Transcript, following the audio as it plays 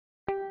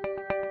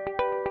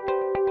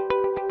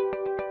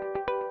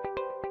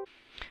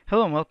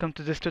Hello and welcome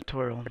to this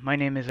tutorial. My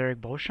name is Eric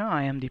Beauchamp.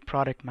 I am the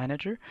product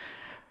manager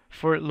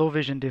for low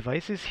vision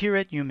devices here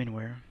at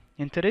HumanWare.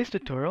 In today's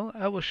tutorial,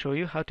 I will show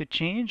you how to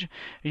change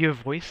your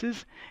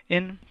voices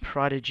in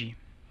Prodigy.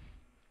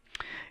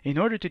 In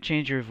order to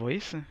change your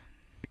voice,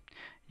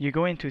 you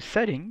go into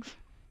Settings,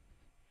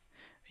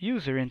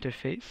 User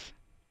Interface,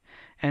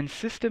 and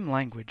System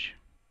Language.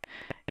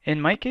 In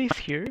my case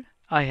here,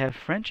 I have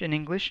French and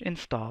English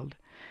installed,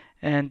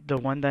 and the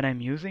one that I'm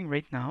using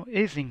right now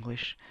is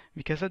English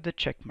because of the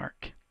check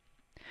mark.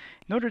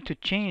 In order to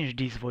change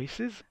these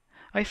voices,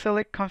 I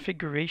select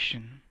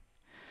Configuration.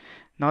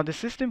 Now the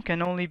system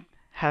can only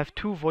have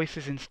two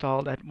voices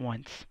installed at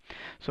once.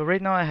 So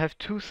right now I have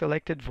two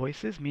selected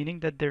voices, meaning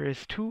that there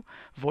is two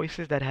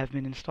voices that have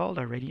been installed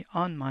already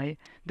on my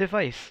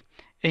device,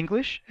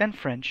 English and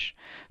French.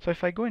 So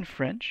if I go in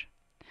French,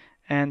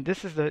 and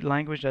this is the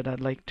language that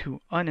I'd like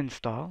to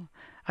uninstall,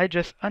 I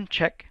just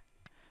uncheck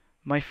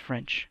my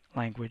French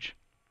language.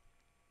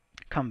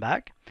 Come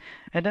back,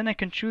 and then I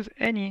can choose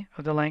any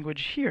of the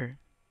language here.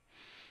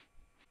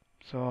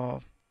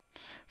 So,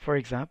 for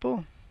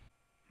example,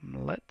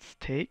 let's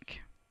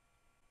take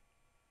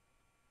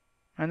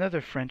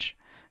another French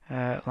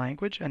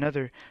language,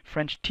 another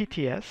French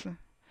TTS,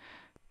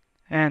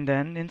 and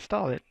then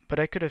install it. But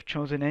I could have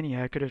chosen any.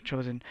 I could have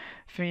chosen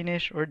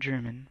Finnish or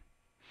German.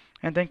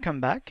 And then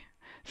come back,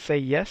 say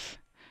yes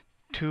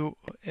to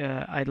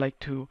I'd like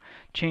to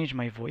change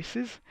my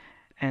voices,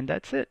 and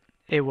that's it.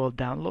 It will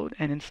download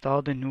and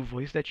install the new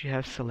voice that you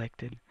have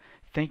selected.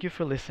 Thank you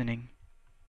for listening.